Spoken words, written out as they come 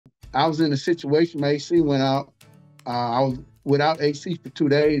I was in a situation, my AC went out. I was without AC for 2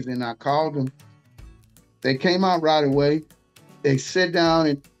 days, and I called them. They came out right away. They sat down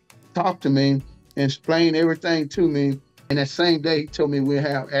and talked to me and explained everything to me. And that same day, he told me we'll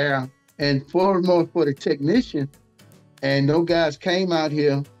have air. And furthermore, for the technician, and those guys came out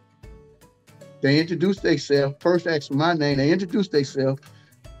here. They introduced themselves. First asked for my name. They introduced themselves.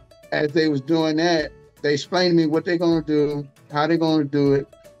 As they was doing that, they explained to me what they're going to do, how they're going to do it.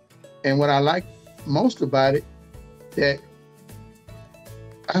 And what I like most about it, that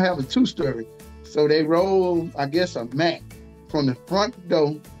I have a two-story. So they roll, I guess, a mat from the front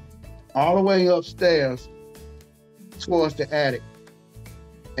door all the way upstairs towards the attic.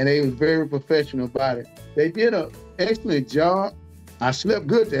 And they was very professional about it. They did an excellent job. I slept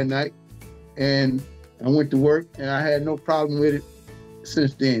good that night, and I went to work, and I had no problem with it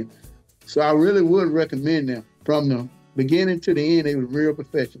since then. So I really would recommend them. From the beginning to the end, they were real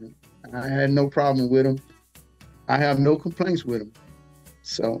professional. I had no problem with them. I have no complaints with them.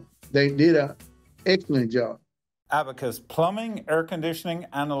 So they did an excellent job. Abacus Plumbing, Air Conditioning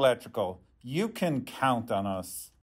and Electrical. You can count on us.